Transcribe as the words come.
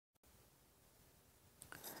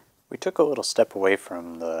we took a little step away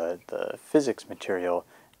from the physics material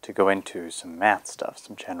to go into some math stuff,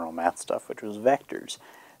 some general math stuff, which was vectors.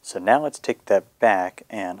 So now let's take that back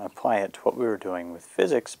and apply it to what we were doing with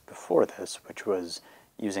physics before this, which was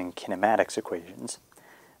using kinematics equations.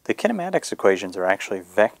 The kinematics equations are actually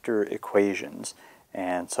vector equations,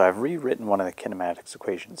 and so I've rewritten one of the kinematics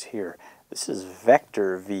equations here. This is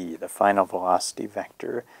vector v, the final velocity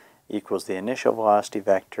vector, equals the initial velocity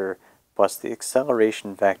vector plus the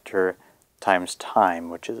acceleration vector times time,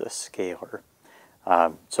 which is a scalar.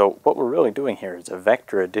 So what we're really doing here is a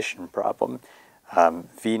vector addition problem,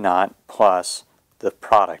 v naught plus the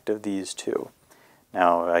product of these two.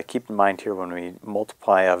 Now keep in mind here, when we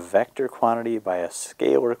multiply a vector quantity by a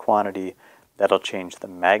scalar quantity, that'll change the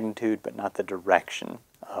magnitude but not the direction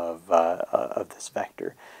of this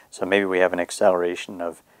vector. So maybe we have an acceleration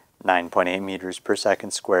of 9.8 meters per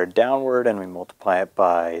second squared downward, and we multiply it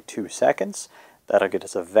by 2 seconds. That'll get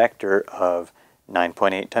us a vector of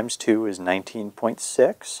 9.8 times 2 is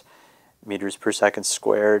 19.6 meters per second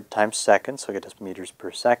squared times seconds, so get us meters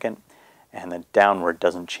per second, and the downward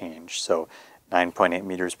doesn't change. So 9.8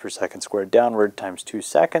 meters per second squared downward times 2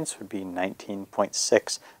 seconds would be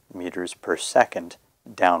 19.6 meters per second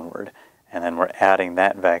downward. And then we're adding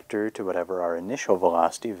that vector to whatever our initial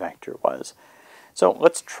velocity vector was. So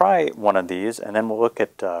let's try one of these, and then we'll look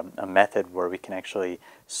at a method where we can actually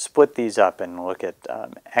split these up and look at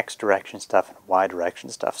x direction stuff and y direction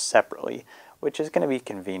stuff separately, which is going to be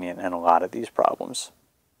convenient in a lot of these problems.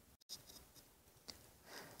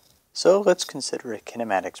 So let's consider a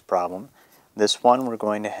kinematics problem. This one, we're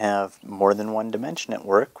going to have more than one dimension at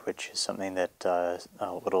work, which is something that a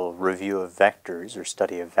little review of vectors or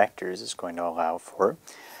study of vectors is going to allow for.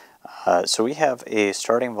 So we have a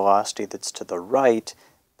starting velocity that's to the right,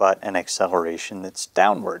 but an acceleration that's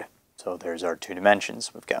downward. So there's our two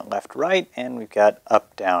dimensions. We've got left, right, and we've got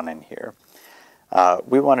up, down in here.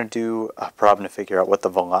 We want to do a problem to figure out what the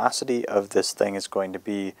velocity of this thing is going to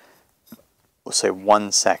be, we'll say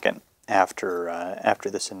 1 second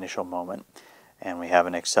after this initial moment. And we have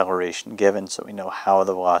an acceleration given, so we know how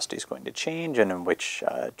the velocity is going to change and in which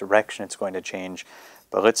direction it's going to change.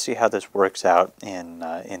 But let's see how this works out in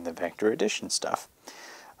the vector addition stuff.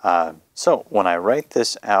 So when I write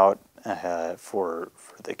this out for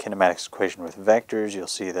the kinematics equation with vectors, you'll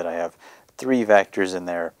see that I have 3 vectors in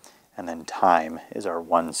there, and then time is our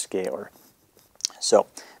one scalar. So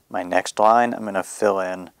my next line, I'm going to fill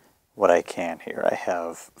in what I can here. I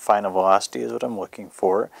have final velocity is what I'm looking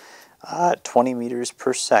for. 20 meters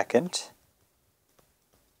per second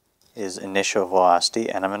is initial velocity,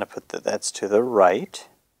 and I'm going to put that's to the right.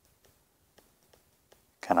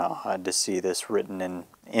 Kind of odd to see this written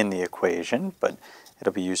in the equation, but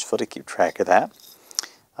it'll be useful to keep track of that.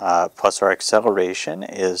 Plus our acceleration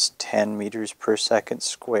is 10 meters per second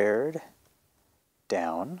squared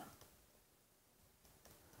down.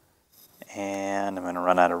 And I'm going to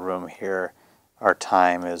run out of room here. Our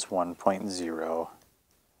time is 1.0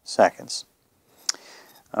 seconds.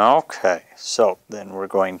 Okay, so then we're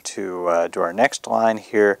going to do our next line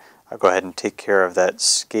here. I'll go ahead and take care of that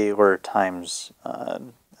scalar times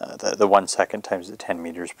the 1 second times the 10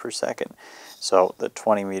 meters per second. So the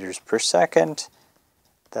 20 meters per second,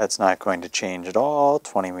 that's not going to change at all.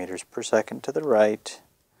 20 meters per second to the right,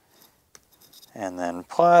 and then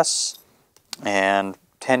plus, and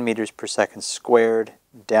 10 meters per second squared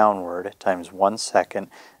downward times 1 second,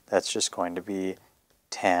 that's just going to be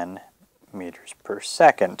 10 meters per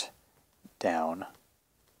second downward.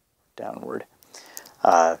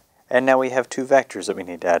 And now we have 2 vectors that we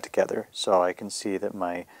need to add together. So I can see that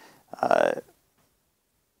my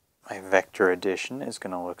my vector addition is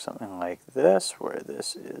going to look something like this, where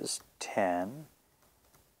this is 10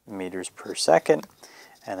 meters per second,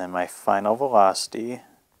 and then my final velocity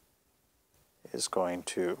is going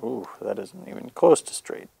to, ooh, that isn't even close to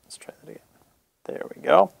straight. Let's try that again. There we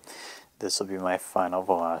go. This will be my final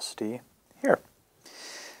velocity here.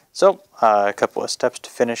 So a couple of steps to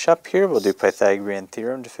finish up here. We'll do Pythagorean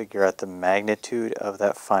Theorem to figure out the magnitude of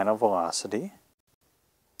that final velocity.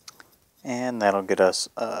 And that'll get us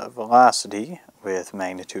a velocity with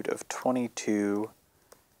magnitude of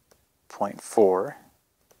 22.4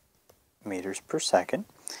 meters per second.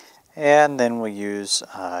 And then we'll use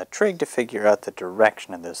trig to figure out the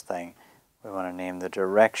direction of this thing. We want to name the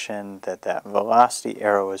direction that that velocity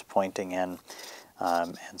arrow is pointing in.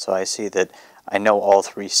 And so I see that I know all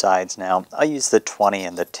 3 sides now. I'll use the 20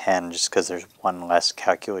 and the 10 just because there's one less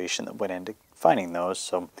calculation that went into finding those.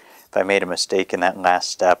 So if I made a mistake in that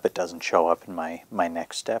last step, it doesn't show up in my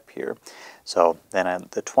next step here. So then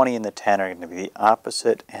the 20 and the 10 are going to be the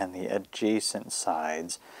opposite and the adjacent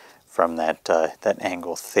sides from that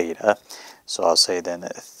angle theta. So I'll say then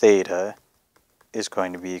that theta is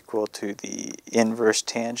going to be equal to the inverse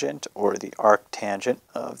tangent or the arctangent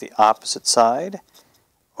of the opposite side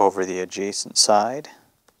over the adjacent side.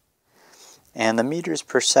 And the meters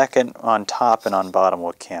per second on top and on bottom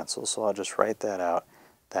will cancel, so I'll just write that out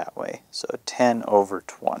that way. So 10 over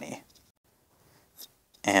 20.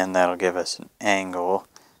 And that'll give us an angle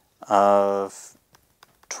of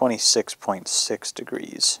 26.6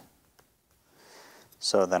 degrees.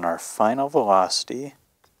 So then our final velocity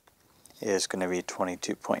is going to be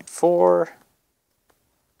 22.4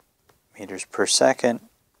 meters per second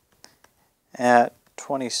at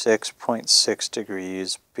 26.6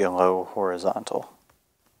 degrees below horizontal.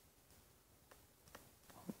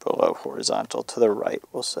 Below horizontal, to the right,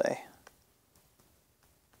 we'll say.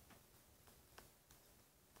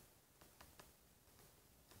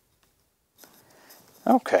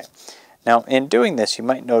 Okay, now in doing this you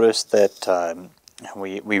might notice that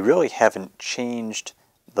we really haven't changed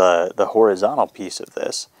the horizontal piece of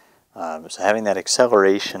this. So having that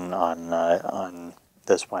acceleration on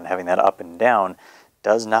this one, having that up and down,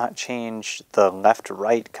 does not change the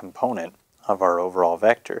left-right component of our overall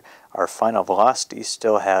vector. Our final velocity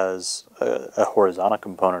still has a horizontal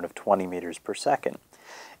component of 20 meters per second.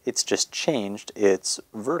 It's just changed its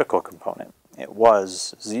vertical component. It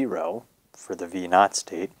was 0 for the v0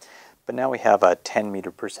 state, but now we have a 10 meter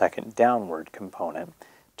per second downward component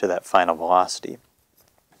to that final velocity.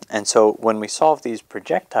 And so when we solve these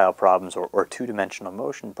projectile problems or two-dimensional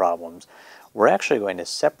motion problems, we're actually going to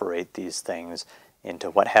separate these things into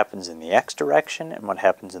what happens in the x direction and what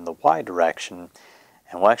happens in the y direction,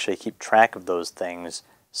 and we'll actually keep track of those things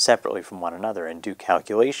separately from one another and do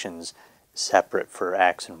calculations separate for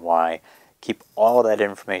x and y, keep all of that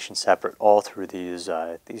information separate all through these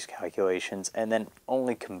calculations, and then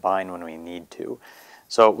only combine when we need to.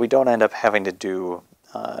 So we don't end up having to do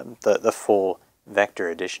the full vector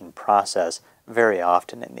addition process very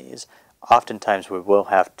often in these. Oftentimes we will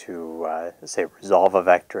have to, say, resolve a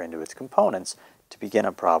vector into its components to begin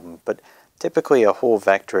a problem, but typically a whole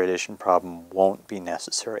vector addition problem won't be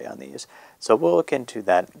necessary on these. So we'll look into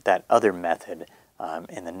that other method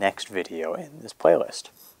in the next video in this playlist.